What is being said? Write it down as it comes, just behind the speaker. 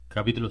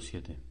Capítulo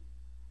 7.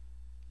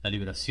 La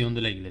liberación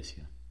de la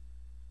iglesia.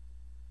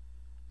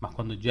 Mas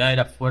cuando ya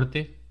era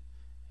fuerte,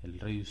 el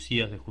rey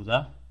Usías de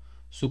Judá,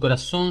 su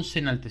corazón se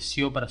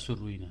enalteció para su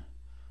ruina,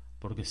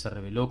 porque se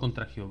rebeló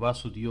contra Jehová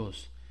su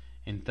Dios,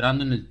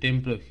 entrando en el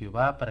templo de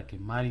Jehová para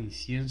quemar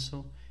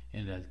incienso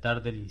en el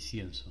altar del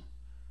incienso.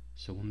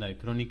 Segunda de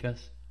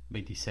Crónicas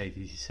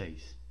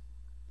 26:16.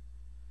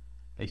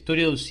 La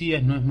historia de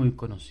Usías no es muy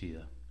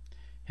conocida.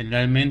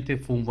 Generalmente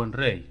fue un buen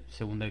rey,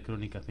 Segunda de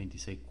Crónicas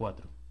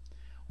 26:4.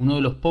 Uno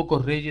de los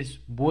pocos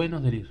reyes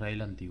buenos del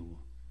Israel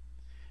antiguo.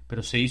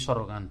 Pero se hizo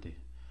arrogante,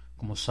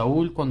 como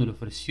Saúl cuando le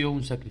ofreció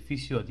un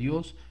sacrificio a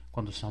Dios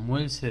cuando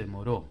Samuel se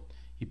demoró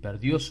y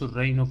perdió su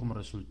reino como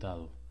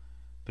resultado.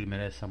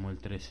 Primera de Samuel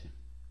 13.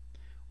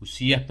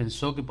 Usías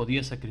pensó que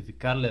podía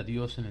sacrificarle a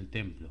Dios en el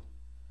templo.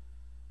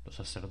 Los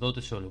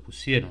sacerdotes se lo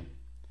opusieron,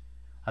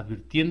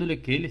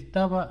 advirtiéndole que él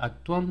estaba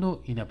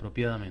actuando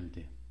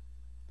inapropiadamente.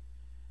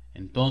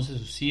 Entonces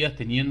Usías,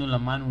 teniendo en la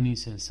mano un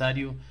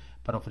incensario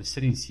para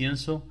ofrecer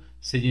incienso,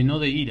 se llenó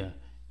de ira,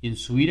 y en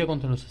su ira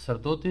contra los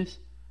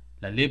sacerdotes,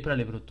 la lepra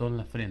le brotó en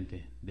la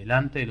frente,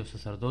 delante de los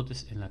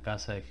sacerdotes en la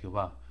casa de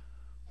Jehová,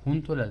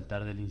 junto al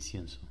altar del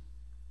incienso.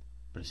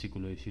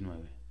 Versículo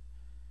 19.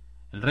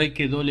 El rey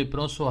quedó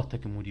leproso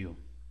hasta que murió.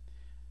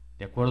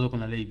 De acuerdo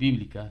con la ley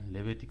bíblica,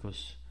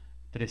 Levíticos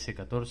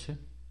 13:14,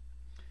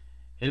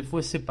 él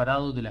fue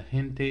separado de la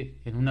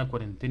gente en una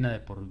cuarentena de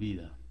por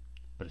vida.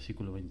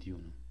 Versículo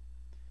 21.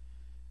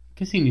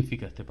 ¿Qué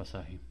significa este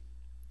pasaje?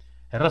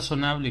 Es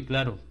razonable,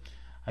 claro.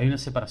 Hay una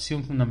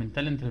separación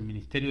fundamental entre el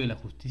ministerio de la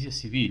justicia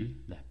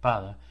civil, la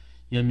espada,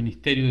 y el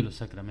ministerio de los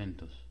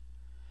sacramentos.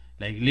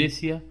 La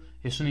Iglesia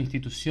es una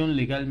institución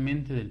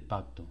legalmente del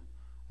pacto,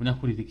 una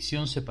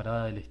jurisdicción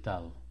separada del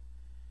Estado.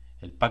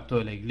 El pacto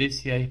de la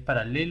Iglesia es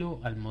paralelo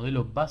al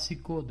modelo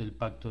básico del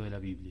pacto de la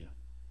Biblia.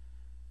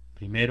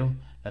 Primero,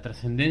 la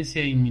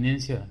trascendencia e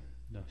inminencia,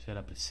 o sea,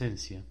 la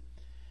presencia.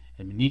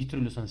 El ministro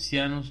y los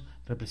ancianos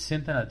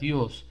representan a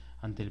Dios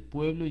ante el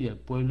pueblo y al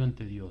pueblo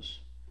ante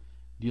Dios.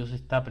 Dios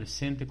está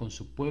presente con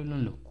su pueblo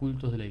en los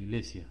cultos de la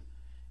Iglesia,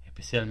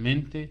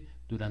 especialmente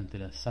durante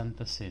la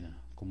Santa Cena,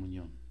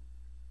 comunión.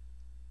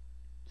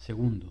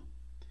 Segundo,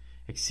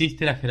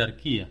 existe la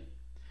jerarquía.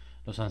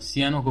 Los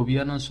ancianos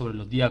gobiernan sobre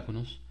los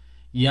diáconos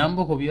y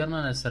ambos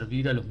gobiernan al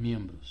servir a los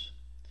miembros.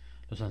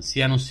 Los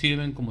ancianos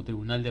sirven como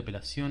tribunal de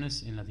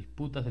apelaciones en las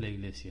disputas de la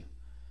Iglesia.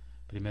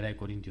 Primera de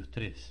Corintios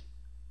 3.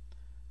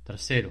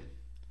 Tercero,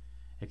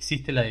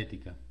 existe la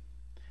ética.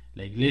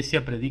 La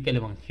Iglesia predica el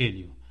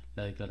Evangelio,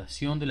 la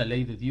declaración de la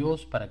ley de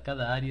Dios para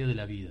cada área de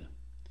la vida.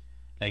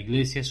 La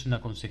Iglesia es una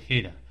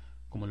consejera,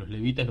 como los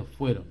levitas lo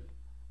fueron,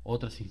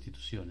 otras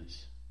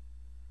instituciones.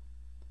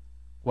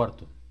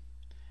 Cuarto,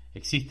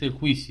 existe el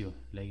juicio.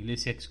 La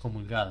Iglesia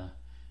excomulgada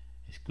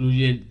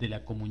excluye de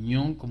la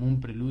comunión como un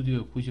preludio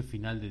del juicio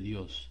final de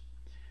Dios.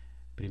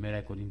 Primera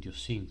de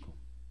Corintios 5.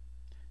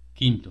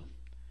 Quinto,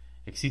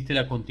 existe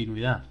la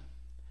continuidad.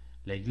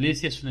 La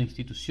Iglesia es una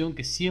institución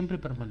que siempre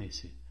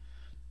permanece,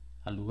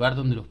 al lugar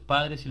donde los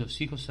padres y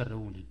los hijos se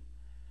reúnen.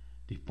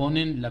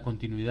 Disponen la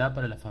continuidad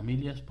para las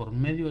familias por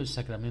medio del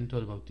sacramento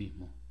del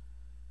bautismo.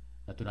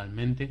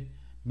 Naturalmente,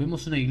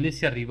 vemos una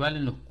iglesia rival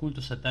en los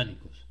cultos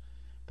satánicos,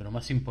 pero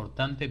más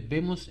importante,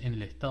 vemos en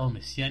el Estado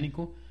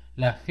mesiánico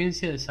la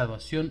agencia de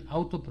salvación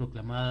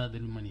autoproclamada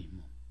del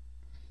humanismo.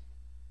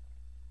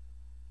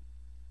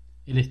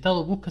 El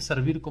Estado busca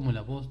servir como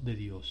la voz de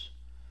Dios,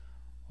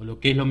 o lo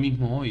que es lo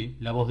mismo hoy,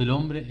 la voz del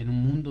hombre en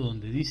un mundo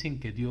donde dicen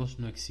que Dios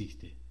no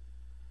existe.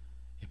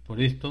 Es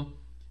por esto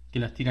que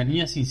las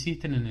tiranías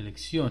insisten en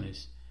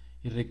elecciones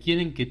y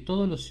requieren que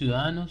todos los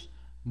ciudadanos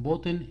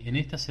voten en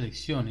estas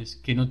elecciones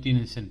que no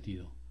tienen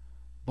sentido.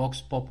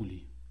 Vox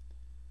Populi,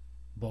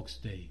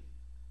 Vox Dei.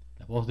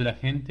 La voz de la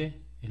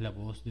gente es la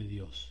voz de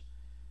Dios,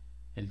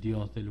 el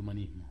Dios del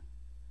humanismo.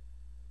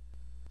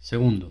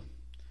 Segundo,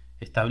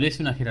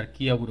 establece una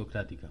jerarquía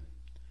burocrática.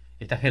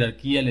 Esta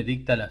jerarquía le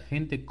dicta a la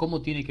gente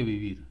cómo tiene que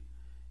vivir.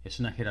 Es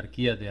una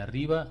jerarquía de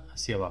arriba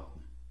hacia abajo.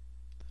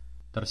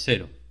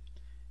 Tercero,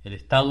 el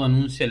Estado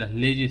anuncia las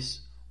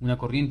leyes, una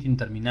corriente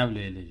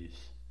interminable de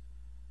leyes.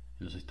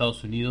 En los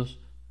Estados Unidos,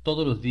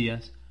 todos los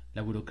días,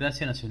 la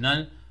burocracia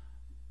nacional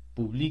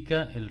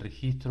publica el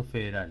registro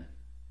federal,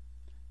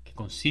 que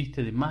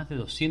consiste de más de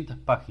 200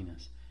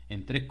 páginas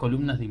en 3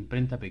 columnas de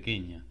imprenta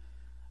pequeña.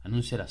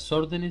 Anuncia las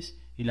órdenes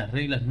y las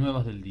reglas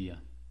nuevas del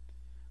día.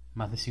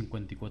 Más de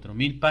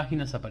 54.000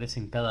 páginas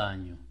aparecen cada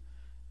año.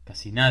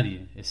 Casi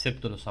nadie,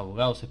 excepto los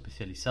abogados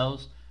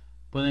especializados,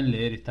 pueden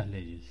leer estas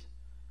leyes.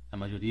 La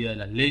mayoría de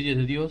las leyes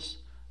de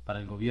Dios para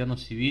el gobierno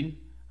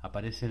civil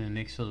aparecen en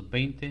Éxodo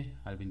 20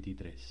 al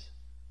 23.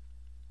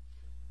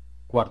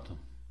 Cuarto,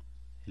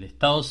 el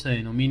Estado se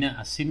denomina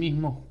a sí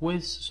mismo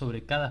juez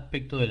sobre cada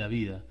aspecto de la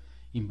vida,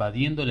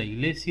 invadiendo la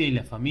iglesia y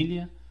la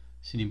familia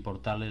sin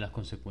importarle las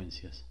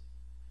consecuencias.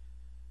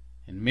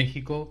 En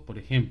México, por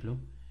ejemplo,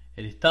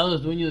 el Estado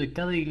es dueño de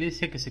cada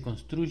iglesia que se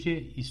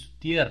construye y su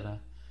tierra,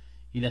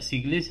 y las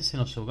iglesias en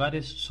los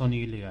hogares son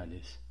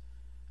ilegales.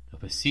 Los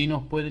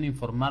vecinos pueden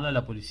informarle a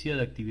la policía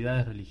de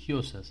actividades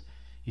religiosas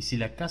y si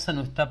la casa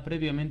no está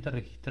previamente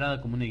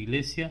registrada como una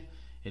iglesia,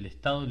 el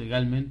Estado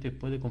legalmente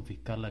puede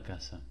confiscar la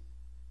casa.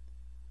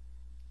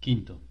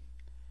 Quinto,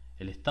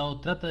 el Estado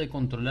trata de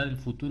controlar el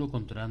futuro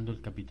controlando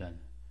el capital,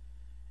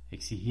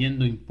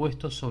 exigiendo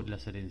impuestos sobre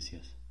las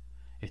herencias,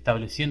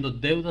 estableciendo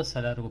deudas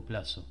a largo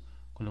plazo,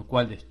 con lo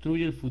cual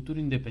destruye el futuro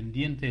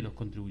independiente de los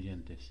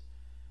contribuyentes,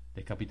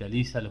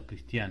 descapitaliza a los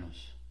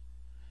cristianos,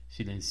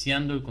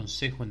 silenciando el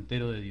consejo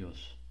entero de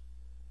Dios.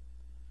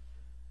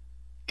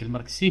 Que el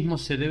marxismo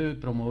se debe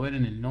promover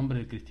en el nombre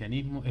del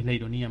cristianismo es la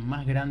ironía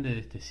más grande de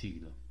este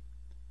siglo.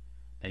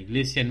 La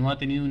Iglesia no ha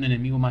tenido un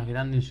enemigo más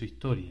grande en su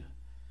historia,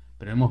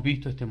 pero hemos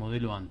visto este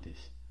modelo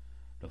antes.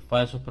 Los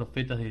falsos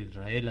profetas de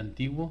Israel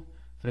antiguo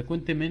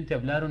frecuentemente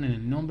hablaron en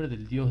el nombre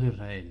del Dios de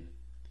Israel.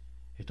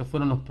 Estos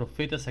fueron los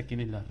profetas a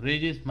quienes los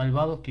reyes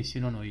malvados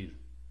quisieron oír.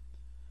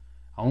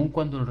 Aun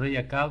cuando el rey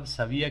Acab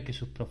sabía que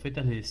sus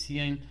profetas le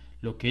decían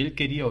lo que él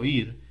quería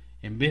oír,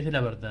 en vez de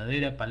la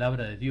verdadera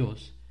palabra de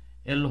Dios,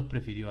 él los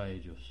prefirió a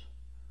ellos.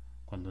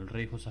 Cuando el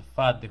rey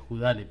Josafat de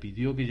Judá le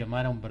pidió que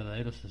llamara a un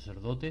verdadero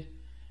sacerdote,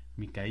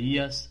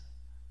 Micaías,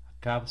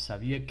 Acab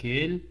sabía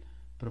que él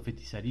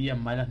profetizaría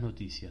malas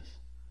noticias.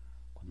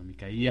 Cuando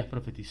Micaías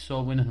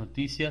profetizó buenas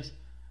noticias,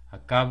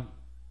 Acab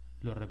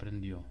lo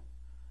reprendió.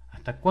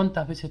 ¿Hasta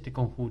cuántas veces te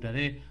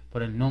conjuraré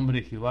por el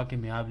nombre de Jehová que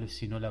me hables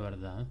sino la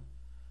verdad?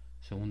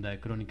 Segunda de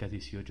Crónicas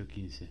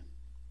 18:15.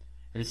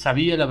 Él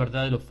sabía la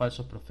verdad de los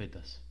falsos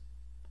profetas.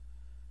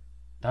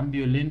 Tan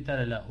violenta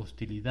era la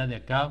hostilidad de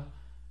Acab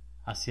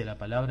hacia la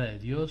palabra de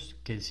Dios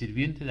que el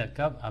sirviente de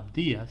Acab,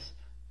 Abdías,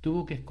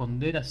 tuvo que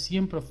esconder a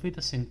 100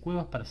 profetas en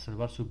cuevas para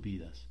salvar sus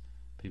vidas.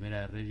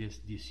 Primera de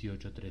Reyes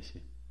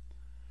 18:13.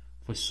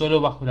 Fue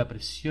solo bajo la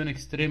presión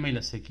extrema y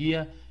la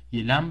sequía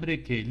y el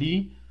hambre que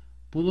Elí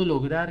pudo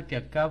lograr que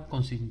Acab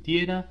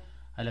consintiera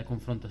a la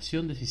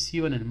confrontación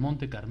decisiva en el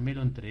monte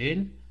Carmelo entre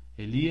él,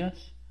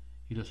 Elías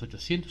y los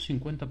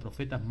 850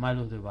 profetas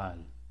malos de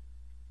Baal.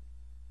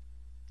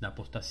 La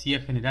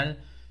apostasía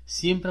general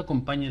siempre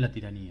acompaña la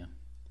tiranía.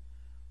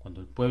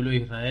 Cuando el pueblo de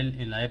Israel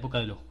en la época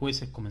de los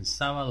jueces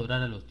comenzaba a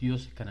adorar a los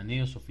dioses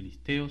cananeos o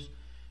filisteos,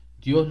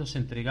 Dios los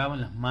entregaba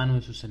en las manos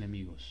de sus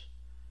enemigos.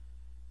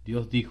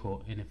 Dios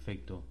dijo, en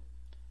efecto,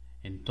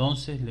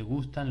 entonces le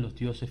gustan los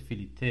dioses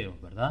filisteos,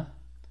 ¿verdad?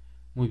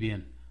 Muy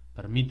bien,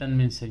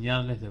 permítanme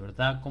enseñarles de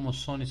verdad cómo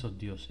son esos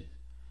dioses.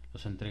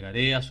 Los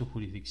entregaré a su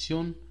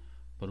jurisdicción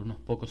por unos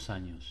pocos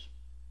años.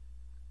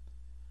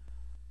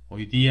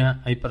 Hoy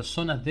día hay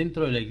personas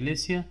dentro de la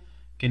Iglesia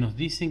que nos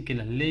dicen que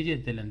las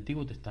leyes del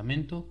Antiguo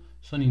Testamento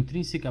son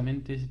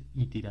intrínsecamente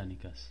y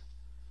tiránicas.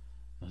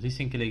 Nos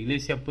dicen que la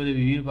Iglesia puede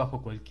vivir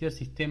bajo cualquier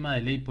sistema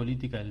de ley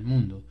política del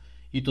mundo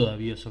y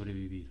todavía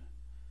sobrevivir.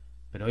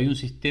 Pero hay un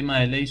sistema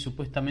de ley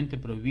supuestamente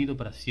prohibido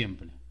para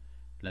siempre,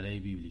 la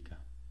ley bíblica.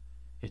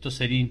 Esto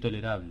sería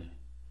intolerable.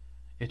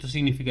 Esto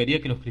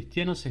significaría que los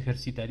cristianos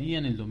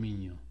ejercitarían el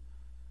dominio.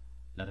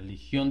 La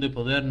religión de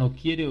poder no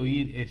quiere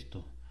oír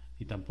esto,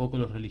 ni tampoco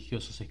los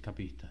religiosos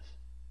escapistas.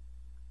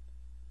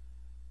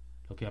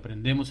 Lo que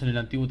aprendemos en el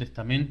Antiguo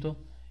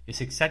Testamento es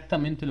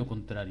exactamente lo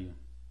contrario.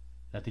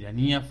 La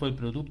tiranía fue el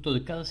producto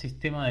de cada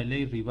sistema de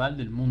ley rival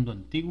del mundo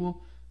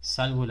antiguo,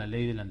 salvo la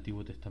ley del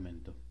Antiguo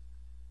Testamento.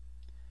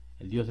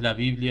 El Dios de la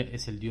Biblia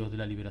es el Dios de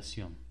la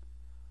liberación.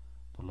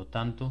 Por lo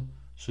tanto,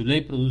 su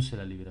ley produce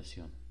la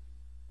liberación.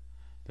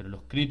 Pero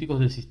los críticos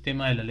del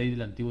sistema de la ley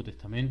del Antiguo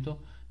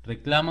Testamento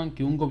reclaman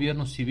que un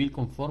gobierno civil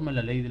conforme a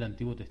la ley del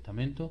Antiguo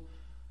Testamento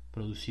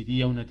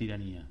produciría una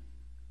tiranía.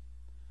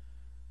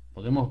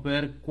 Podemos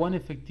ver cuán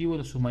efectivos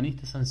los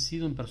humanistas han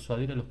sido en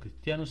persuadir a los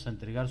cristianos a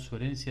entregar su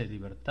herencia de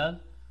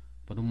libertad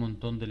por un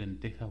montón de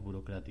lentejas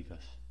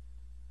burocráticas.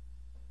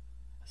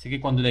 Así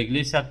que cuando la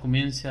Iglesia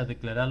comience a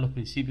declarar los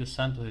principios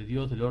santos de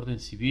Dios del orden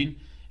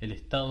civil, el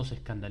Estado se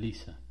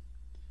escandaliza.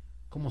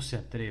 ¿Cómo se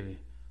atreve?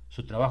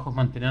 Su trabajo es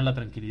mantener la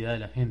tranquilidad de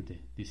la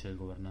gente, dice el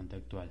gobernante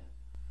actual.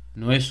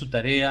 No es su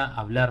tarea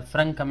hablar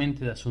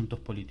francamente de asuntos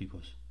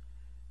políticos.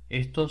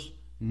 Estos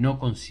no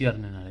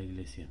conciernen a la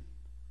Iglesia.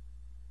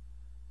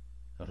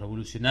 Los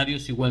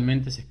revolucionarios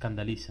igualmente se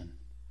escandalizan.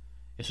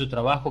 Es su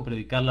trabajo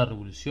predicar la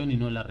revolución y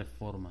no la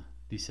reforma,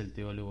 dice el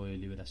teólogo de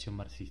liberación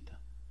marxista.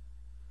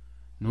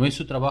 No es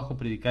su trabajo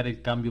predicar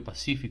el cambio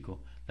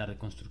pacífico, la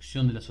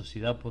reconstrucción de la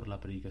sociedad por la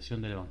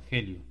predicación del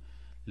Evangelio,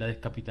 la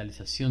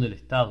descapitalización del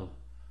Estado.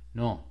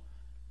 No,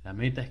 la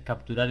meta es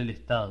capturar el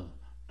Estado,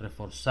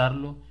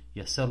 reforzarlo y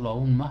hacerlo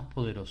aún más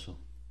poderoso.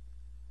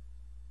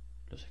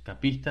 Los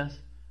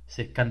escapistas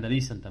se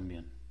escandalizan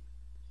también.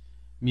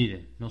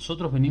 Mire,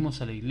 nosotros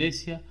venimos a la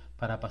Iglesia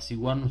para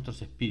apaciguar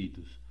nuestros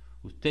espíritus.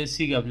 Usted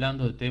sigue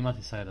hablando de temas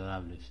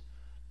desagradables.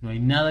 No hay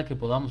nada que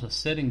podamos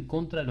hacer en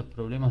contra de los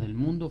problemas del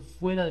mundo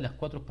fuera de las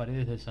 4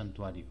 paredes del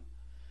santuario.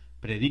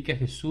 Predique a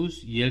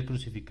Jesús y Él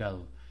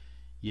crucificado,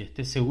 y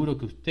esté seguro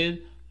que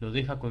usted lo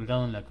deja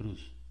colgado en la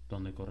cruz,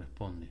 donde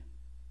corresponde.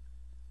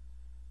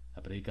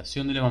 La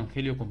predicación del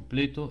Evangelio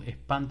completo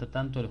espanta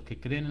tanto a los que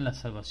creen en la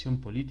salvación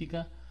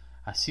política,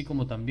 así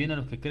como también a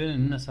los que creen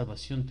en una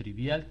salvación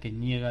trivial que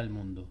niega al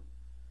mundo.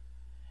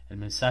 El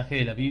mensaje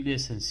de la Biblia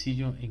es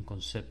sencillo en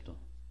concepto.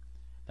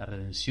 la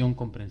redención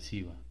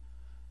comprensiva.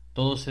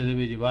 Todo se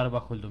debe llevar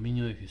bajo el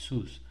dominio de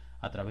Jesús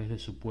a través de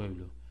su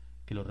pueblo,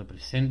 que lo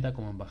representa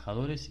como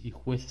embajadores y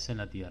jueces en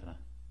la tierra.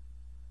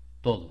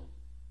 Todo.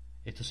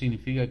 Esto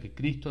significa que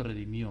Cristo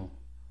redimió,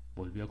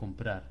 volvió a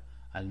comprar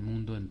al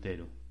mundo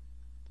entero.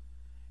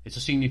 Eso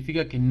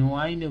significa que no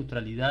hay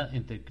neutralidad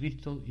entre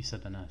Cristo y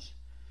Satanás.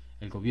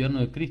 El gobierno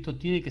de Cristo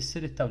tiene que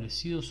ser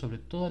establecido sobre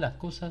todas las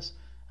cosas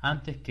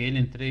antes que Él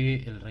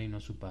entregue el reino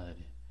a su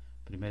Padre.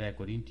 1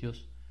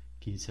 Corintios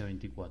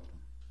 15:24.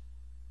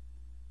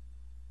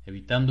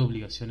 Evitando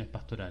obligaciones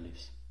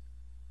pastorales.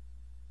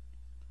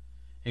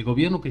 El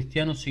gobierno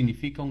cristiano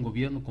significa un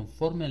gobierno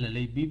conforme a la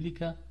ley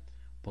bíblica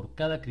por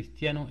cada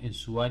cristiano en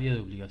su área de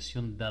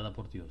obligación dada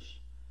por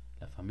Dios,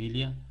 la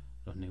familia,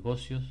 los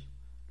negocios,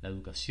 la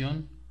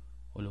educación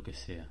o lo que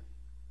sea.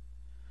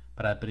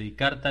 Para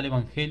predicar tal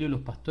evangelio,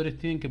 los pastores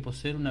tienen que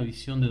poseer una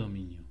visión de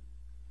dominio.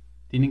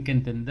 Tienen que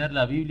entender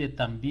la Biblia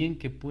tan bien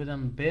que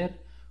puedan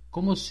ver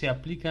cómo se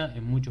aplica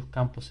en muchos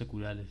campos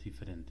seculares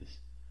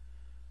diferentes.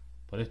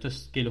 Por esto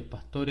es que los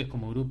pastores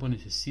como grupo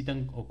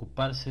necesitan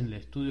ocuparse en el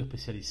estudio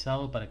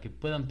especializado para que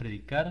puedan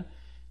predicar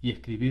y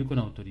escribir con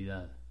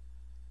autoridad.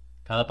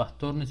 Cada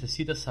pastor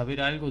necesita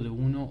saber algo de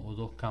uno o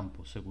dos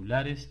campos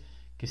seculares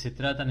que se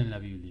tratan en la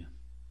Biblia.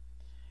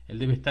 Él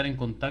debe estar en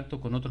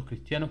contacto con otros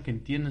cristianos que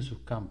entienden sus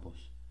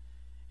campos.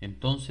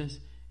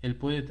 Entonces, él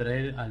puede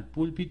traer al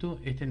púlpito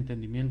este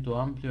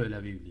entendimiento amplio de la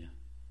Biblia.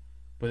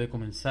 Puede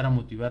comenzar a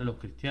motivar a los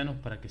cristianos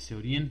para que se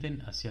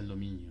orienten hacia el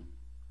dominio.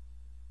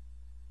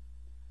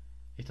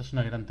 Esta es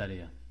una gran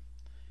tarea.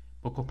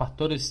 Pocos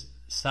pastores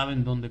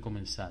saben dónde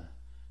comenzar.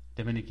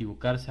 Deben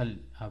equivocarse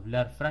al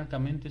hablar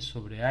francamente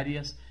sobre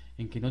áreas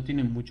en que no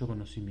tienen mucho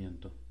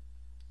conocimiento.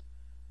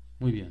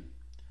 Muy bien,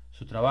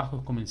 su trabajo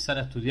es comenzar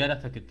a estudiar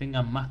hasta que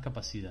tengan más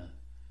capacidad,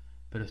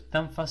 pero es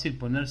tan fácil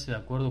ponerse de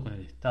acuerdo con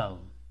el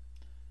Estado.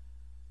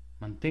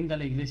 Mantenga a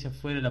la Iglesia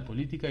fuera de la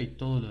política y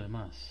todo lo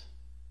demás,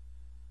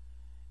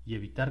 y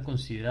evitar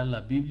considerar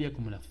la Biblia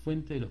como la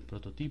fuente de los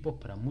prototipos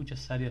para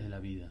muchas áreas de la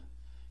vida,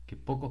 que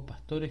pocos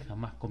pastores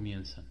jamás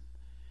comienzan.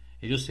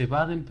 Ellos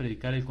evaden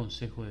predicar el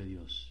consejo de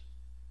Dios.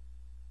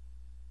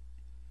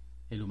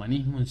 El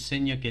humanismo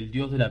enseña que el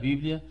Dios de la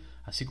Biblia,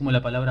 así como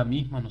la palabra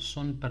misma, no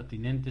son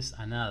pertinentes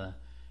a nada,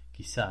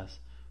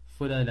 quizás,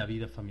 fuera de la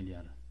vida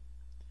familiar.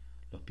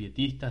 Los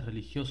pietistas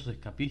religiosos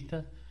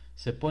escapistas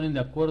se ponen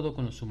de acuerdo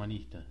con los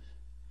humanistas.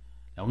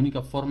 La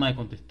única forma de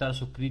contestar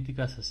sus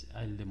críticas es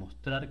el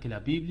demostrar que la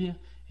Biblia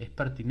es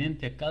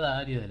pertinente a cada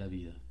área de la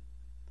vida.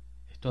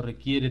 Esto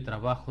requiere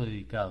trabajo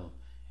dedicado,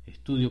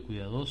 estudio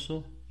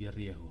cuidadoso y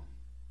riesgo.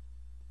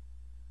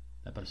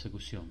 La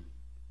persecución.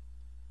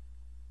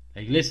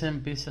 La Iglesia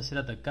empieza a ser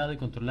atacada y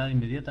controlada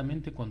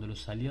inmediatamente cuando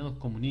los aliados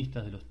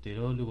comunistas de los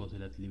teólogos de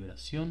la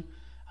liberación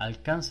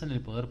alcanzan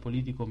el poder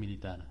político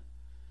militar.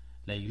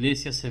 La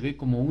Iglesia se ve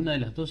como una de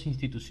las dos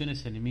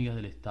instituciones enemigas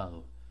del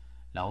Estado,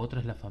 la otra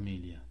es la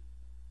familia.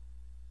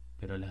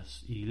 Pero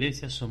las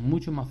iglesias son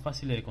mucho más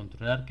fáciles de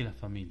controlar que las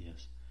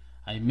familias.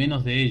 Hay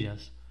menos de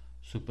ellas,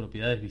 su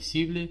propiedad es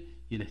visible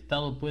y el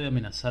Estado puede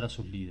amenazar a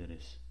sus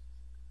líderes.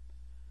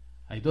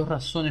 Hay dos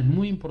razones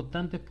muy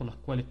importantes por las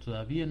cuales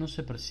todavía no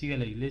se persigue a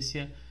la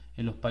Iglesia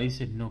en los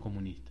países no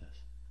comunistas.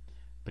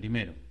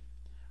 Primero,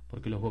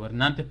 porque los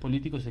gobernantes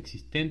políticos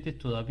existentes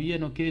todavía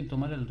no quieren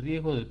tomar el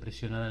riesgo de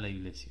presionar a la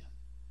Iglesia.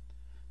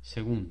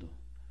 Segundo,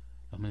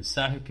 los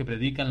mensajes que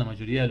predican la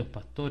mayoría de los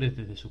pastores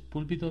desde sus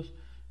púlpitos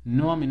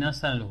no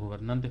amenazan a los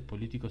gobernantes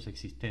políticos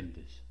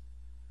existentes.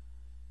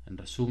 En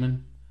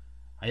resumen,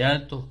 hay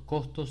altos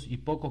costos y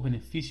pocos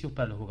beneficios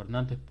para los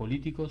gobernantes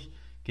políticos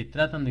que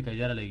tratan de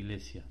callar a la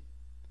Iglesia.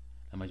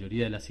 La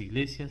mayoría de las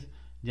iglesias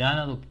ya han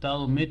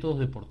adoptado métodos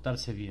de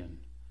portarse bien.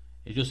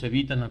 Ellos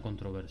evitan la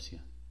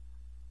controversia.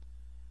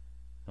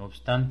 No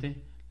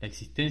obstante, la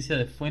existencia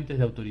de fuentes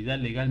de autoridad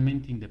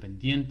legalmente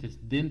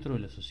independientes dentro de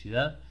la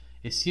sociedad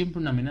es siempre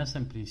una amenaza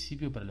en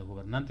principio para los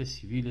gobernantes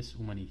civiles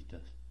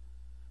humanistas.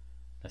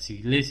 Las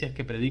iglesias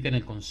que predican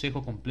el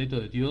consejo completo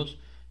de Dios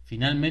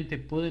finalmente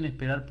pueden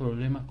esperar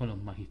problemas con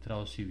los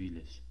magistrados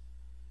civiles.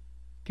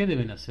 ¿Qué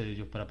deben hacer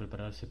ellos para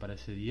prepararse para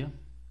ese día?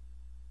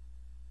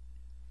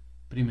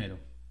 Primero,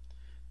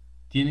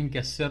 tienen que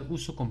hacer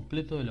uso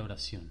completo de la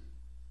oración.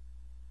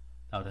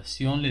 La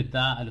oración les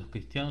da a los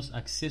cristianos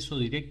acceso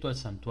directo al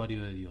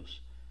santuario de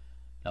Dios.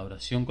 La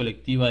oración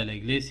colectiva de la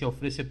Iglesia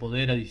ofrece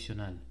poder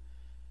adicional.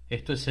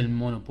 Esto es el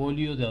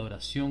monopolio de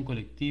adoración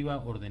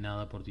colectiva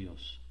ordenada por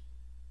Dios.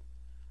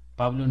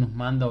 Pablo nos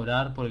manda a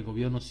orar por el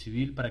gobierno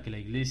civil para que la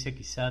Iglesia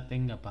quizá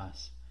tenga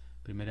paz.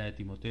 1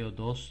 Timoteo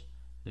 2,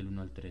 del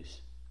 1 al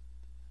 3.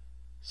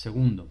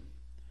 Segundo,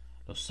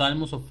 los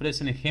salmos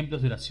ofrecen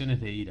ejemplos de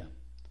oraciones de ira.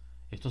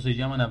 Estos se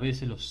llaman a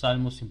veces los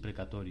salmos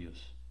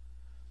imprecatorios.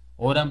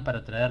 Oran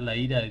para traer la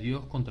ira de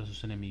Dios contra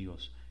sus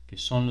enemigos, que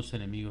son los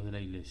enemigos de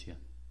la Iglesia.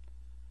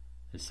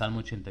 El Salmo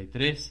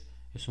 83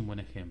 es un buen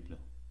ejemplo.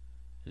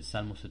 El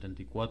Salmo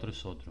 74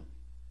 es otro.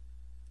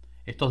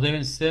 Estos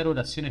deben ser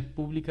oraciones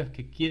públicas,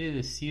 que quiere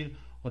decir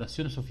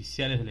oraciones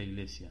oficiales de la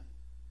Iglesia.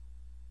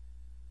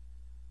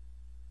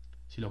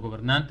 Si los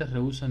gobernantes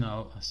rehúsan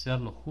a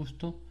hacer lo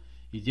justo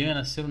y llegan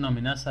a ser una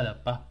amenaza a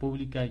la paz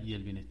pública y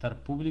el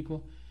bienestar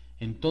público,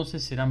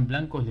 entonces serán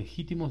blancos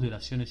legítimos de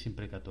oraciones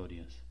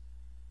imprecatorias.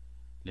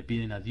 Le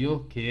piden a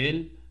Dios que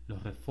Él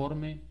los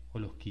reforme o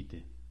los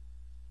quite.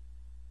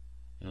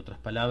 En otras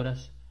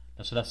palabras,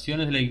 las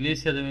oraciones de la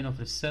Iglesia deben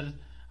ofrecer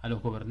a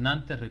los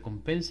gobernantes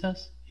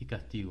recompensas y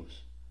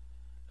castigos.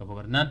 Los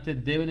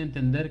gobernantes deben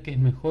entender que es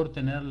mejor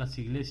tener las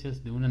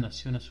iglesias de una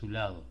nación a su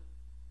lado.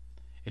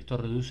 Esto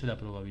reduce la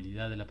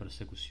probabilidad de la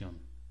persecución.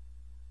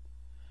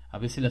 A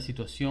veces la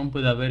situación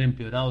puede haber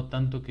empeorado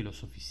tanto que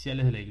los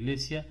oficiales de la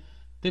Iglesia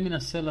temen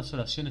hacer las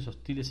oraciones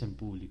hostiles en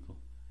público.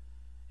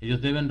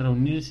 Ellos deben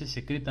reunirse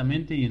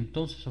secretamente y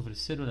entonces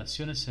ofrecer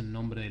oraciones en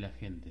nombre de la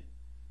gente.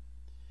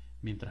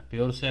 Mientras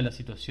peor sea la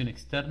situación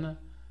externa,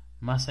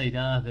 más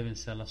airadas deben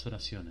ser las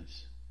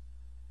oraciones.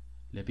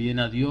 Le piden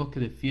a Dios que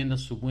defienda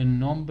su buen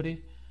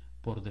nombre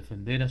por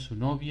defender a su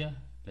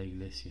novia, la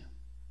Iglesia.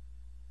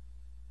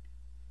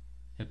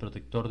 El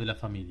protector de la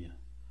familia.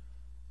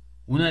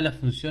 Una de las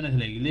funciones de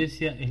la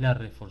Iglesia es la de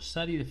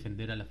reforzar y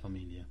defender a la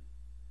familia.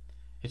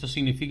 Esto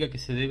significa que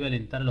se debe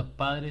alentar a los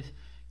padres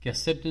que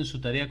acepten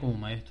su tarea como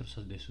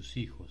maestros de sus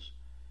hijos.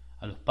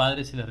 A los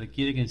padres se les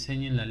requiere que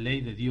enseñen la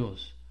ley de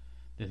Dios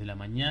desde la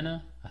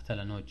mañana hasta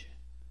la noche.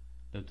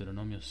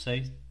 Deuteronomio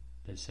 6,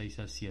 del 6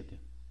 al 7.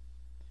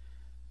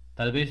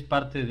 Tal vez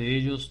parte de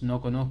ellos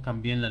no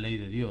conozcan bien la ley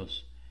de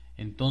Dios,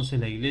 entonces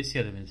la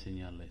Iglesia debe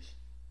enseñarles.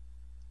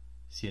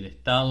 Si el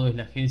Estado es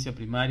la agencia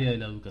primaria de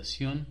la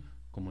educación,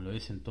 como lo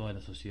es en todas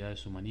las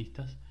sociedades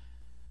humanistas,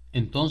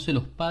 entonces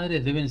los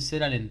padres deben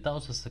ser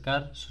alentados a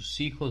sacar sus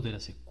hijos de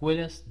las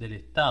escuelas del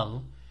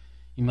Estado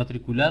y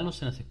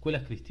matricularlos en las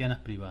escuelas cristianas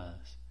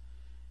privadas.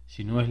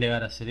 Si no es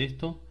legal hacer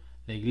esto,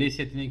 la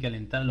Iglesia tiene que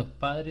alentar a los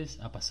padres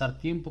a pasar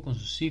tiempo con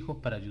sus hijos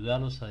para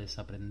ayudarlos a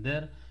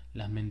desaprender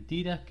las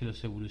mentiras que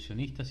los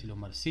evolucionistas y los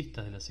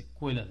marxistas de las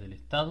escuelas del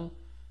Estado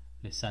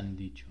les han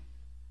dicho.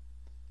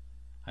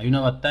 Hay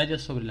una batalla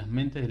sobre las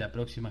mentes de la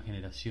próxima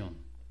generación.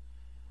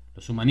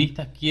 Los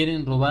humanistas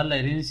quieren robar la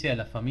herencia de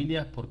las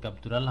familias por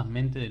capturar las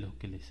mentes de los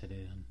que les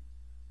heredan.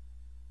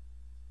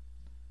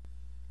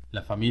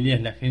 La familia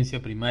es la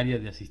agencia primaria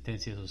de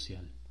asistencia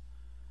social.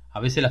 A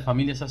veces las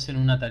familias hacen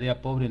una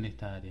tarea pobre en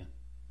esta área.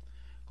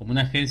 Como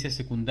una agencia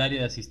secundaria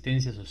de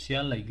asistencia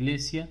social, la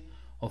Iglesia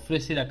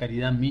ofrece la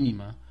caridad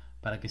mínima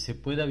para que se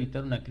pueda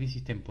evitar una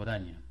crisis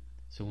temporánea.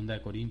 2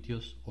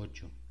 Corintios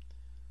 8.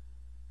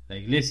 La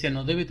Iglesia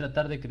no debe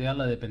tratar de crear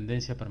la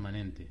dependencia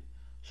permanente.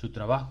 Su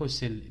trabajo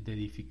es el de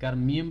edificar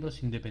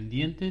miembros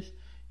independientes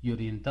y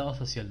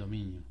orientados hacia el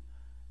dominio.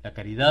 La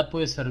caridad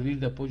puede servir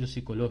de apoyo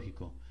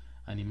psicológico,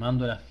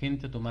 animando a la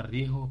gente a tomar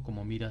riesgos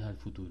como miras al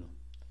futuro.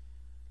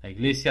 La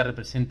Iglesia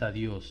representa a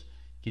Dios,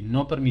 quien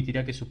no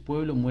permitirá que su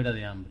pueblo muera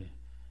de hambre,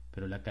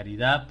 pero la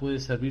caridad puede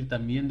servir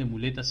también de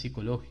muleta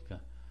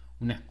psicológica,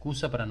 una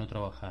excusa para no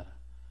trabajar.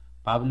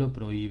 Pablo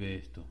prohíbe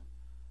esto,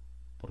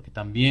 porque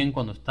también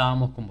cuando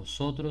estábamos con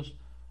vosotros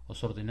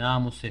os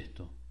ordenábamos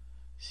esto: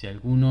 si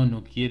alguno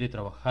no quiere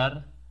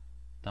trabajar,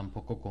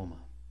 tampoco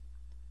coma.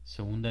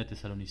 2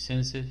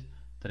 Tesalonicenses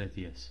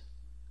 3:10.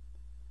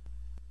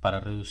 Para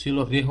reducir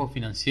los riesgos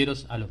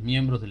financieros a los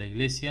miembros de la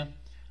Iglesia,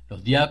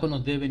 los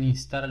diáconos deben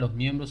instar a los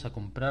miembros a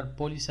comprar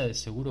pólizas de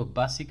seguros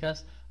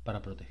básicas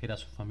para proteger a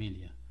su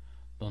familia,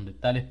 donde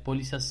tales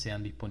pólizas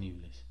sean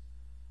disponibles.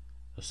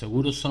 Los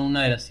seguros son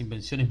una de las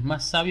invenciones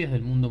más sabias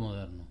del mundo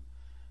moderno.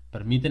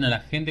 Permiten a la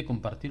gente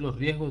compartir los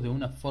riesgos de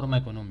una forma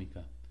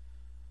económica.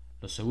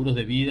 Los seguros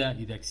de vida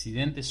y de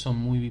accidentes son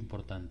muy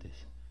importantes.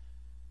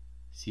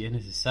 Si es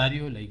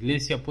necesario, la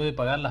Iglesia puede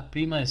pagar las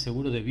primas de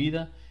seguro de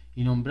vida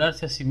y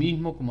nombrarse a sí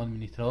mismo como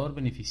administrador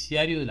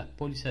beneficiario de las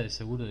pólizas de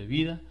seguro de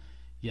vida,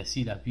 y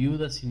así las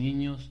viudas y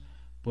niños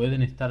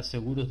pueden estar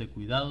seguros de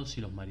cuidado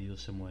si los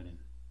maridos se mueren.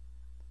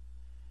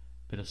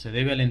 Pero se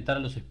debe alentar a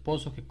los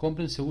esposos que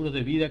compren seguros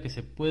de vida que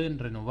se pueden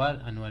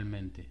renovar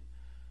anualmente,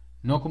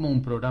 no como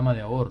un programa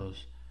de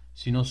ahorros,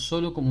 sino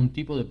solo como un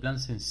tipo de plan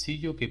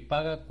sencillo que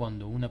paga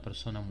cuando una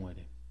persona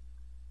muere.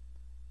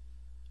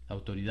 La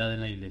autoridad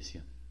en la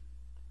Iglesia.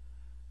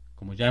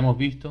 Como ya hemos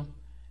visto,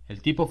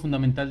 el tipo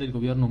fundamental del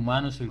gobierno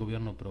humano es el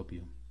gobierno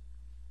propio.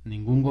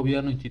 Ningún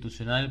gobierno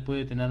institucional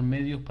puede tener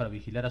medios para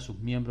vigilar a sus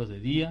miembros de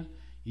día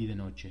y de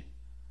noche.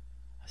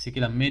 Así que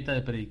la meta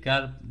de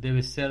predicar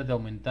debe ser de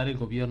aumentar el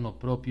gobierno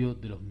propio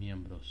de los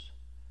miembros.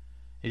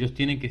 Ellos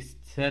tienen que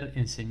ser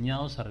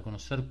enseñados a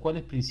reconocer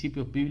cuáles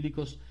principios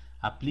bíblicos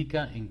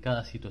aplica en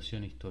cada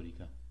situación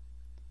histórica.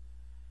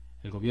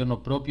 El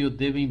gobierno propio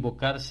debe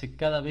invocarse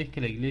cada vez que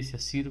la Iglesia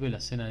sirve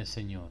la cena del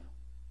Señor.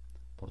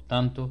 Por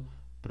tanto,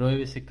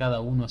 pruébese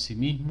cada uno a sí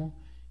mismo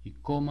y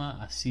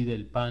coma así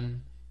del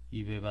pan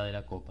y beba de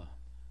la copa.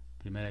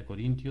 1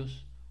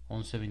 Corintios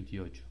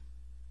 11:28.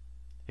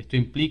 Esto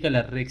implica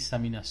la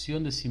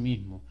reexaminación de sí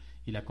mismo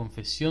y la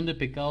confesión de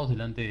pecados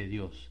delante de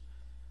Dios.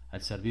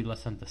 Al servir la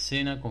Santa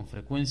Cena con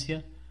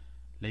frecuencia,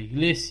 la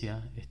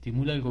Iglesia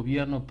estimula el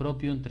gobierno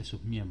propio entre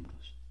sus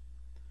miembros.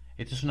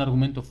 Este es un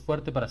argumento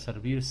fuerte para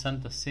servir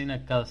Santa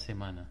Cena cada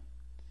semana.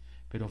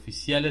 pero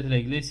oficiales de la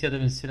iglesia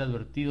deben ser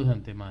advertidos de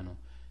antemano.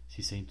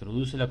 Si se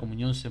introduce la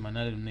comunión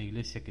semanal en una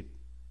iglesia que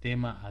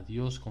tema a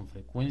Dios con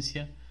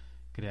frecuencia,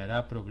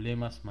 creará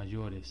problemas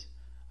mayores,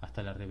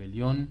 hasta la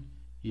rebelión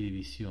y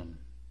división.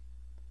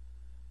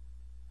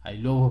 Hay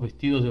lobos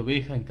vestidos de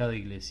oveja en cada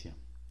iglesia,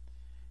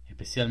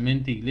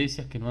 especialmente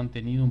iglesias que no han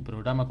tenido un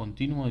programa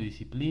continuo de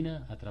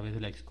disciplina a través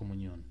de la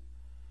excomunión.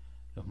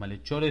 Los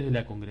malhechores de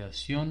la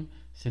congregación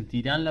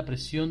sentirán la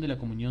presión de la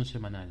comunión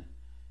semanal.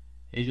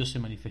 Ellos se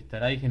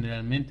manifestarán y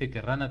generalmente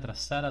querrán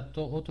atrasar a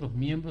otros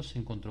miembros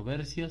en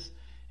controversias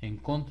en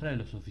contra de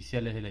los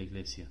oficiales de la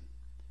iglesia.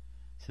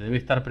 Se debe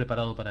estar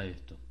preparado para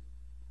esto.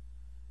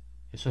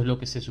 Eso es lo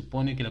que se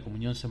supone que la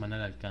comunión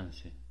semanal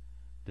alcance.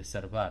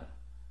 Deservar.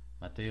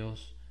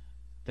 Mateos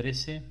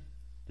 13,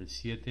 del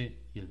 7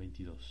 y el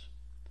 22.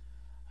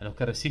 A los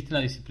que resisten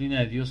la disciplina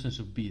de Dios en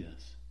sus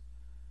vidas.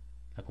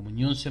 La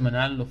comunión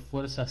semanal los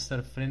fuerza a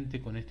hacer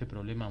frente con este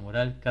problema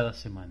moral cada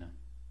semana.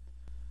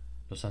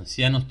 Los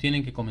ancianos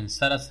tienen que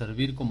comenzar a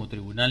servir como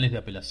tribunales de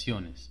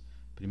apelaciones.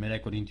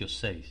 1 Corintios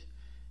 6.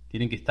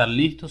 Tienen que estar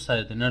listos a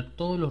detener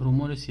todos los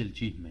rumores y el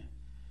chisme.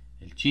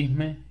 El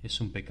chisme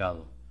es un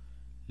pecado.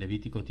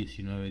 Levíticos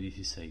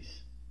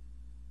 19:16.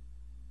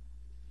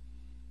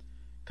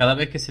 Cada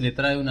vez que se le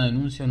trae una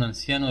denuncia a un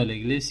anciano de la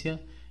iglesia,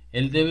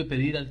 él debe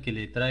pedir al que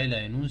le trae la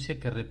denuncia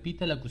que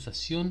repita la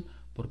acusación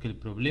porque el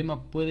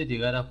problema puede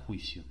llegar a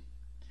juicio.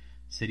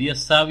 Sería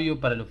sabio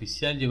para el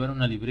oficial llevar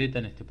una libreta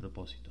en este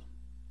propósito.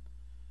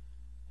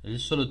 Él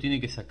solo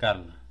tiene que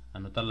sacarla,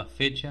 anotar la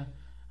fecha,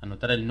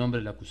 anotar el nombre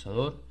del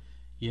acusador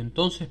y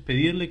entonces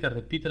pedirle que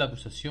repita la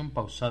acusación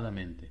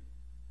pausadamente.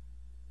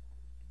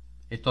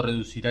 Esto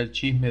reducirá el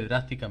chisme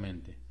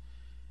drásticamente.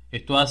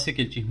 Esto hace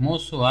que el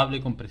chismoso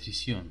hable con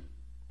precisión.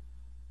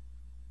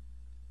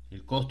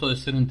 El costo de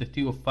ser un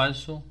testigo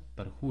falso,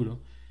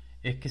 perjuro,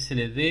 es que se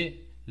le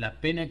dé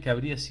la pena que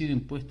habría sido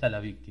impuesta a la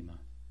víctima.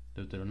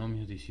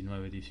 Deuteronomio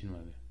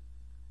 19:19.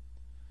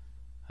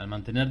 Al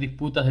mantener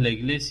disputas de la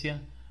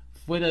iglesia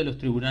fuera de los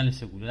tribunales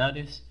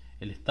seculares,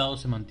 el Estado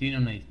se mantiene a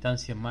una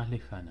distancia más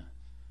lejana.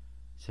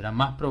 Será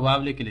más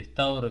probable que el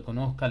Estado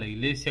reconozca a la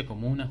iglesia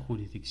como una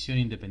jurisdicción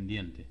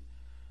independiente,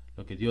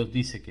 lo que Dios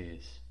dice que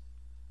es.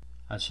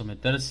 Al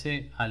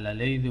someterse a la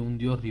ley de un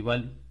Dios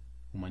rival,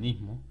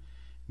 humanismo,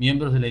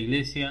 miembros de la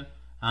iglesia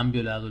han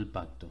violado el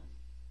pacto.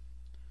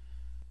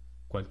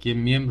 Cualquier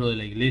miembro de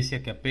la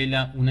iglesia que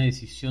apela una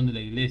decisión de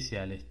la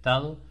iglesia al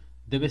Estado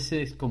debe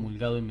ser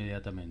excomulgado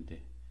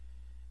inmediatamente.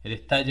 Él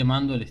está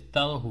llamando al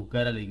Estado a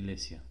juzgar a la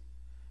iglesia.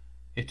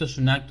 Esto es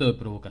un acto de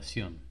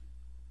provocación.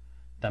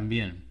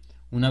 También,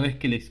 una vez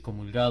que el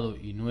excomulgado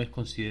y no es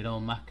considerado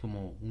más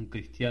como un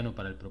cristiano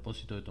para el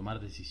propósito de tomar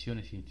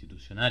decisiones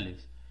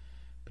institucionales,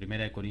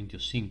 1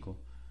 Corintios 5,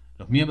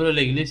 los miembros de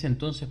la iglesia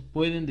entonces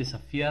pueden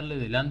desafiarle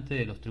delante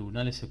de los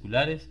tribunales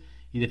seculares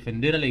y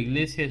defender a la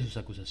iglesia de sus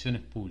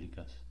acusaciones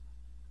públicas.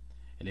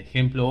 El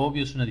ejemplo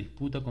obvio es una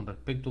disputa con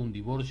respecto a un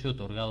divorcio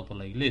otorgado por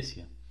la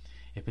iglesia,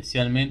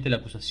 especialmente la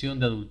acusación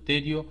de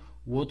adulterio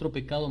u otro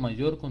pecado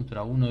mayor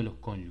contra uno de los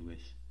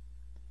cónyuges.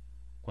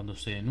 Cuando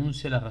se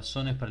denuncian las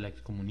razones para la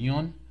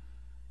excomunión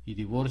y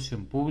divorcio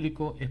en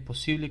público, es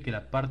posible que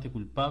la parte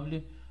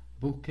culpable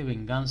busque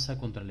venganza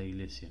contra la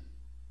iglesia.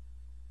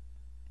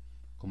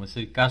 Como es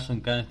el caso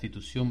en cada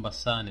institución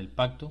basada en el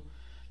pacto,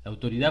 la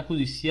autoridad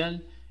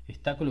judicial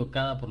está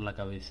colocada por la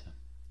cabeza,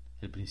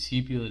 el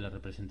principio de la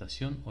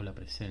representación o la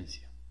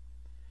presencia.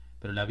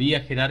 Pero la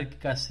vía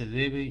jerárquica se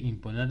debe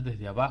imponer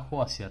desde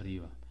abajo hacia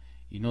arriba,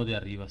 y no de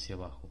arriba hacia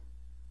abajo.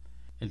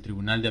 El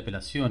tribunal de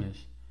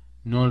apelaciones,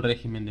 no el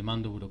régimen de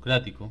mando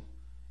burocrático,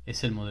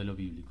 es el modelo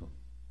bíblico.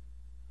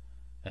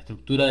 La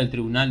estructura del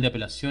tribunal de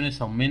apelaciones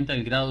aumenta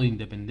el grado de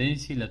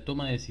independencia y la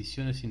toma de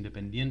decisiones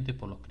independientes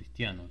por los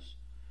cristianos.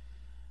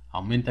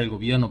 Aumenta el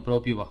gobierno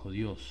propio bajo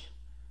Dios.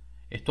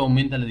 Esto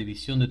aumenta la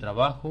división de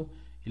trabajo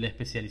y la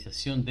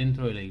especialización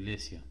dentro de la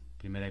iglesia,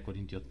 1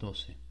 Corintios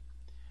 12,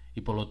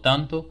 y por lo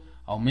tanto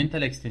aumenta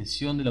la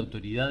extensión de la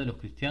autoridad de los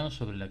cristianos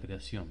sobre la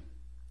creación.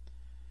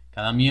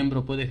 Cada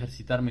miembro puede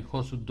ejercitar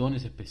mejor sus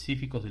dones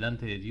específicos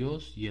delante de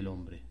Dios y el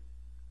hombre.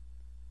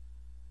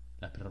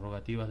 Las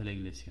prerrogativas de la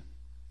iglesia.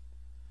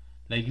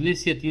 La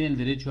iglesia tiene el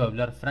derecho de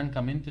hablar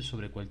francamente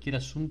sobre cualquier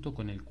asunto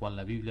con el cual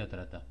la Biblia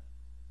trata.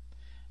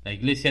 La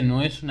iglesia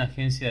no es una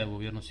agencia de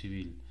gobierno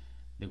civil,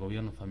 de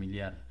gobierno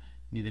familiar,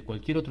 ni de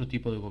cualquier otro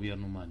tipo de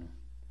gobierno humano.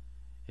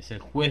 Es el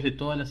juez de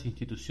todas las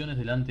instituciones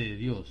delante de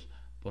Dios,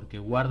 porque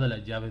guarda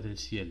las llaves del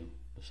cielo,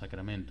 los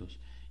sacramentos,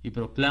 y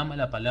proclama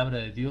la palabra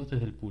de Dios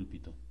desde el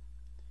púlpito.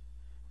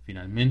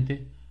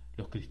 Finalmente,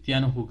 los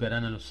cristianos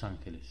juzgarán a los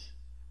ángeles.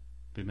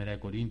 1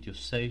 Corintios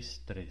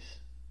 6,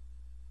 3.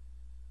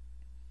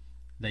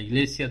 La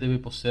iglesia debe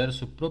poseer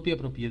su propia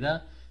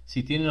propiedad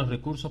si tiene los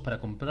recursos para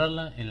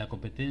comprarla en la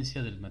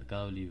competencia del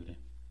mercado libre.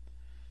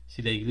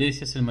 Si la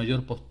iglesia es el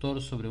mayor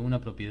postor sobre una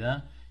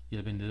propiedad y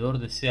el vendedor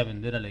desea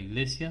vender a la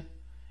iglesia,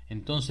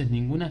 entonces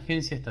ninguna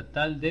agencia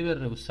estatal debe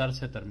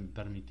rehusarse a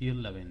permitir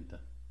la venta.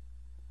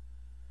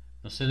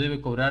 No se debe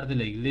cobrar de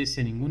la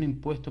iglesia ningún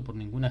impuesto por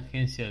ninguna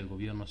agencia del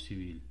gobierno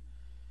civil.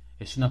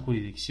 Es una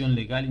jurisdicción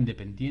legal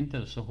independiente a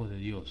los ojos de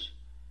Dios.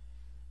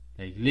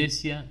 La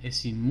Iglesia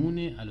es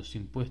inmune a los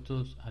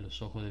impuestos a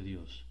los ojos de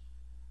Dios.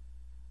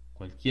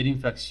 Cualquier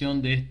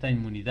infracción de esta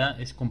inmunidad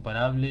es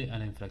comparable a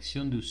la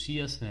infracción de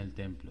Usías en el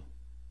templo.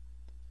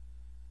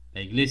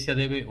 La Iglesia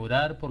debe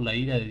orar por la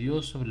ira de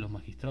Dios sobre los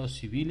magistrados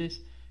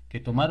civiles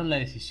que tomaron la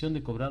decisión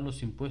de cobrar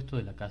los impuestos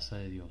de la casa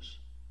de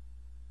Dios.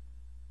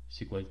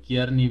 Si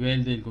cualquier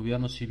nivel del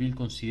gobierno civil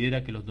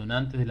considera que los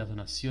donantes de las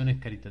donaciones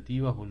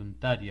caritativas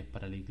voluntarias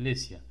para la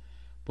Iglesia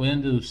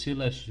pueden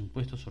deducirla de sus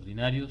impuestos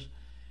ordinarios,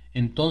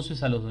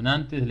 entonces a los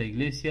donantes de la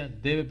Iglesia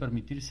debe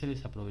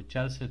permitírseles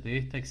aprovecharse de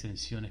esta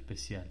exención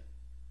especial.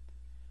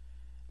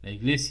 La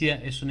Iglesia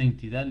es una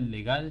entidad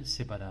legal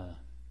separada.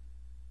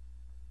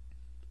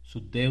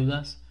 Sus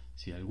deudas,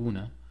 si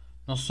alguna,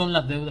 no son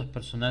las deudas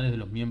personales de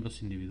los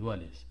miembros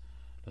individuales.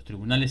 Los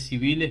tribunales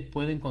civiles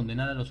pueden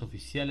condenar a los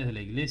oficiales de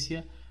la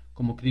Iglesia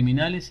como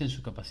criminales en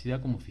su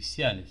capacidad como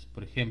oficiales,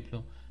 por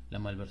ejemplo, la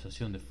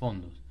malversación de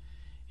fondos,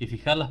 y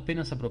fijar las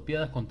penas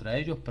apropiadas contra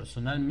ellos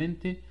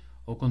personalmente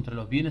o contra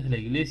los bienes de la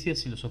Iglesia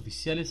si los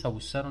oficiales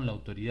abusaron la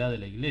autoridad de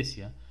la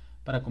Iglesia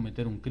para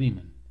cometer un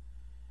crimen.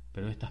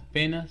 Pero estas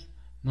penas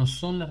no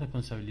son las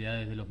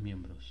responsabilidades de los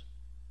miembros.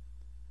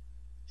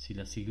 Si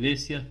las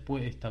iglesias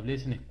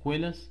establecen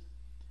escuelas,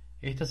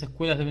 estas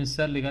escuelas deben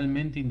ser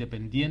legalmente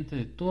independientes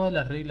de todas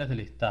las reglas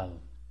del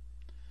Estado,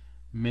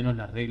 menos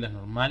las reglas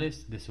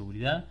normales de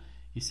seguridad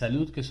y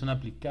salud que son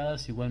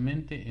aplicadas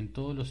igualmente en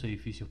todos los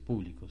edificios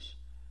públicos,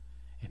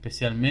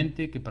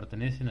 especialmente que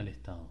pertenecen al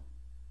Estado.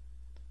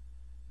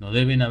 No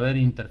deben haber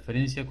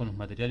interferencia con los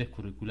materiales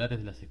curriculares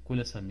de las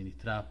escuelas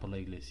administradas por la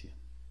Iglesia.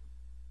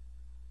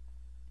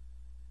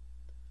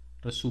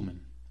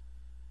 Resumen.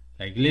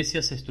 La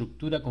Iglesia se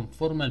estructura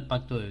conforme al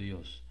pacto de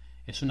Dios.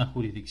 Es una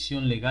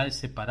jurisdicción legal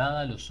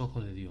separada a los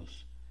ojos de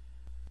Dios.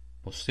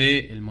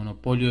 Posee el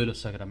monopolio de los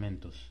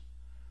sacramentos.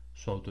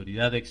 Su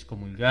autoridad de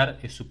excomulgar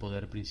es su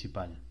poder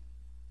principal.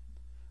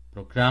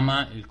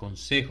 Proclama el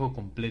consejo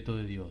completo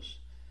de Dios.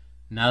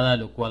 Nada a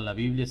lo cual la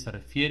Biblia se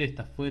refiere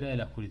está fuera de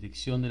la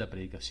jurisdicción de la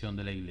predicación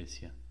de la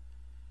Iglesia.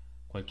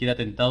 Cualquier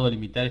atentado a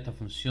limitar esta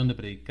función de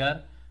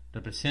predicar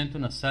representa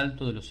un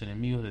asalto de los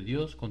enemigos de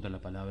Dios contra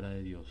la palabra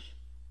de Dios.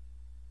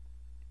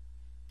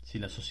 Si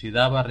la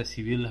sociedad va a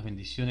recibir las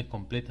bendiciones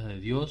completas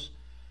de Dios,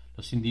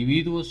 los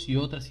individuos y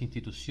otras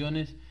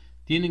instituciones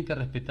tienen que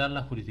respetar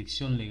la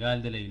jurisdicción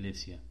legal de la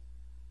Iglesia.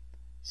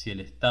 Si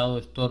el Estado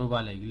estorba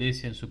a la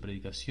Iglesia en su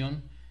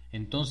predicación,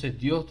 entonces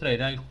Dios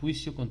traerá el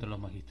juicio contra los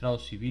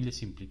magistrados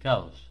civiles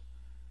implicados.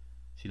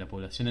 Si la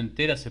población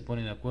entera se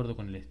pone de acuerdo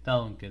con el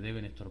Estado en que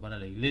deben estorbar a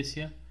la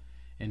Iglesia,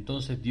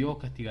 entonces Dios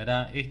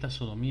castigará esta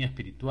sodomía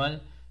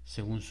espiritual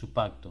según su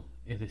pacto,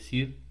 es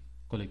decir,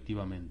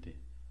 colectivamente.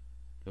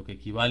 Lo que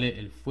equivale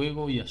el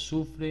fuego y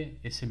azufre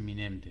es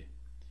inminente.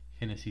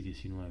 Génesis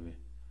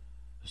 19.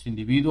 Los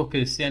individuos que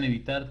desean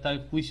evitar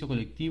tal juicio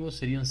colectivo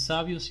serían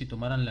sabios si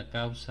tomaran la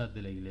causa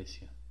de la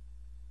Iglesia.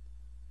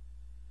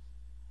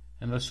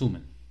 En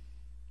resumen,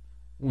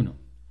 1.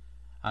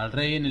 Al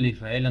rey en el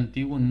Israel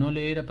antiguo no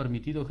le era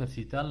permitido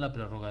ejercitar la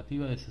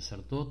prerrogativa del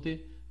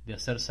sacerdote de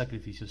hacer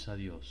sacrificios a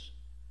Dios.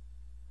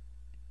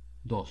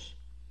 2.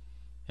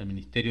 El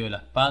ministerio de la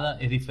espada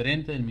es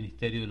diferente del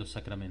ministerio de los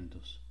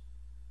sacramentos.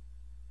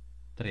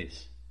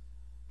 3.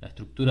 La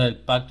estructura del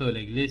pacto de la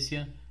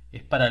Iglesia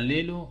es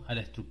paralelo a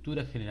la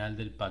estructura general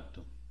del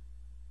pacto.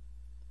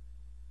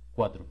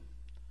 4.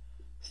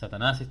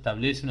 Satanás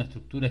establece una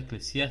estructura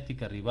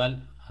eclesiástica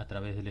rival a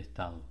través del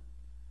Estado.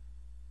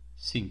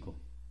 5.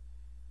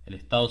 El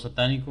Estado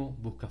satánico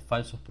busca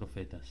falsos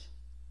profetas.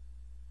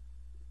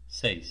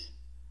 6.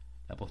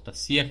 La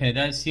apostasía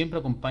general siempre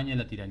acompaña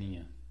la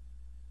tiranía.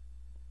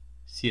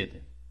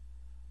 7.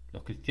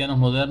 Los cristianos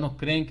modernos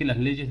creen que las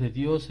leyes de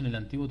Dios en el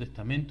Antiguo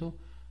Testamento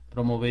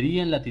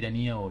promoverían la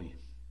tiranía hoy.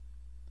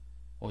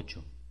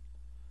 8.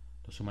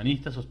 Los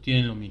humanistas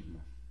sostienen lo mismo.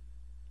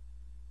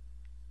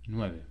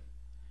 9.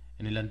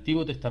 En el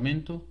Antiguo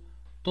Testamento,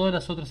 todas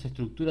las otras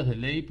estructuras de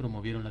ley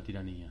promovieron la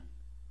tiranía.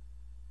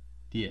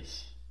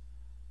 10.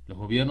 Los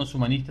gobiernos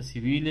humanistas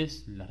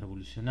civiles, los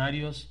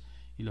revolucionarios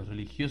y los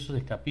religiosos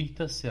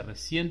escapistas se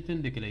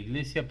resienten de que la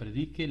Iglesia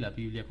predique la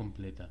Biblia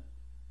completa.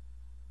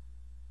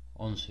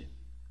 11.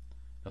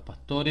 Los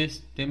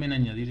pastores temen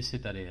añadirse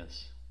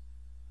tareas.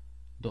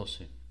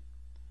 12.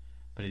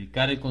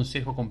 Predicar el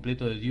consejo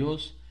completo de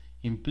Dios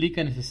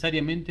implica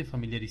necesariamente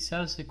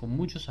familiarizarse con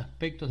muchos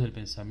aspectos del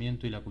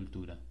pensamiento y la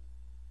cultura.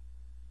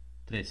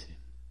 13.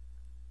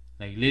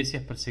 La Iglesia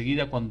es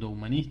perseguida cuando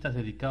humanistas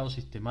dedicados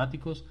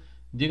sistemáticos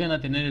llegan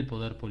a tener el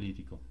poder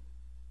político.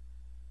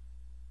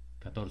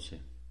 14.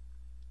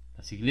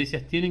 Las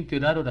iglesias tienen que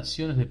orar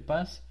oraciones de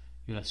paz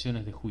y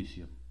oraciones de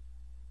juicio.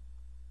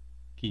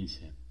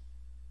 15.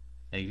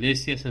 La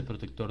Iglesia es el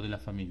protector de la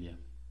familia.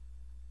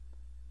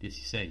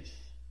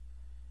 16.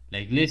 La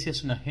Iglesia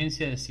es una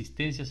agencia de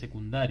asistencia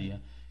secundaria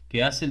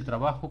que hace el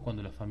trabajo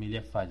cuando las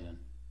familias fallan.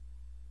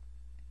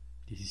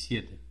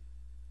 17.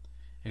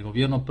 El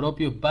gobierno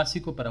propio es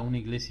básico para una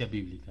iglesia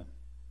bíblica.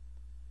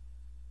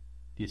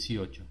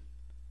 18.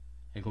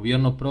 El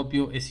gobierno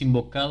propio es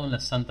invocado en la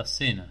Santa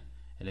Cena,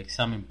 el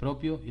examen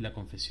propio y la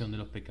confesión de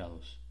los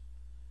pecados.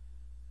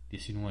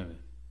 19.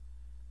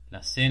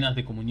 Las cenas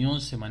de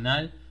comunión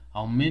semanal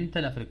aumenta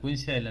la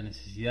frecuencia de la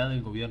necesidad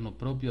del gobierno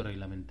propio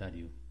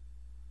reglamentario.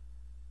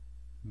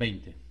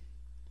 20.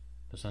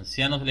 Los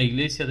ancianos de la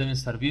Iglesia deben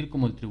servir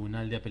como el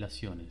tribunal de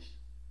apelaciones.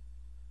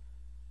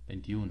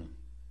 21.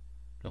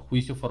 Los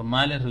juicios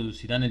formales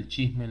reducirán el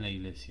chisme en la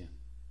Iglesia.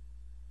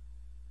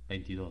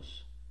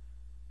 22.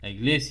 La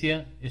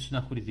Iglesia es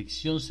una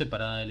jurisdicción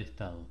separada del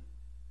Estado.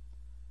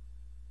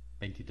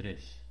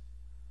 23.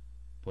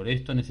 Por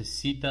esto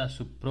necesita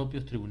sus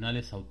propios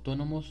tribunales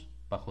autónomos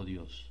bajo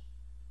Dios.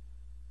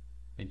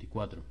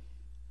 24.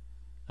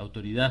 La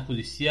autoridad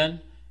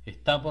judicial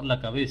está por la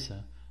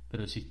cabeza,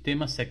 pero el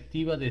sistema se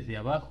activa desde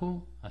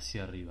abajo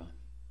hacia arriba.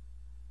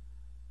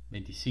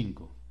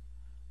 25.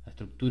 La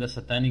estructura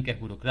satánica es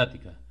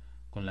burocrática,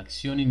 con la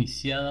acción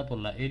iniciada por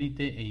la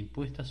élite e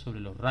impuesta sobre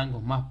los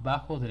rangos más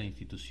bajos de la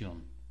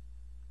institución.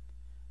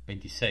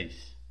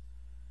 26.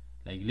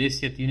 La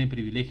Iglesia tiene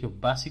privilegios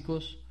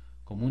básicos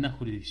como una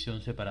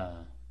jurisdicción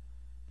separada,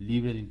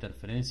 libre de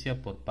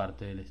interferencia por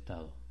parte del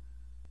Estado.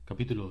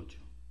 Capítulo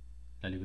 8.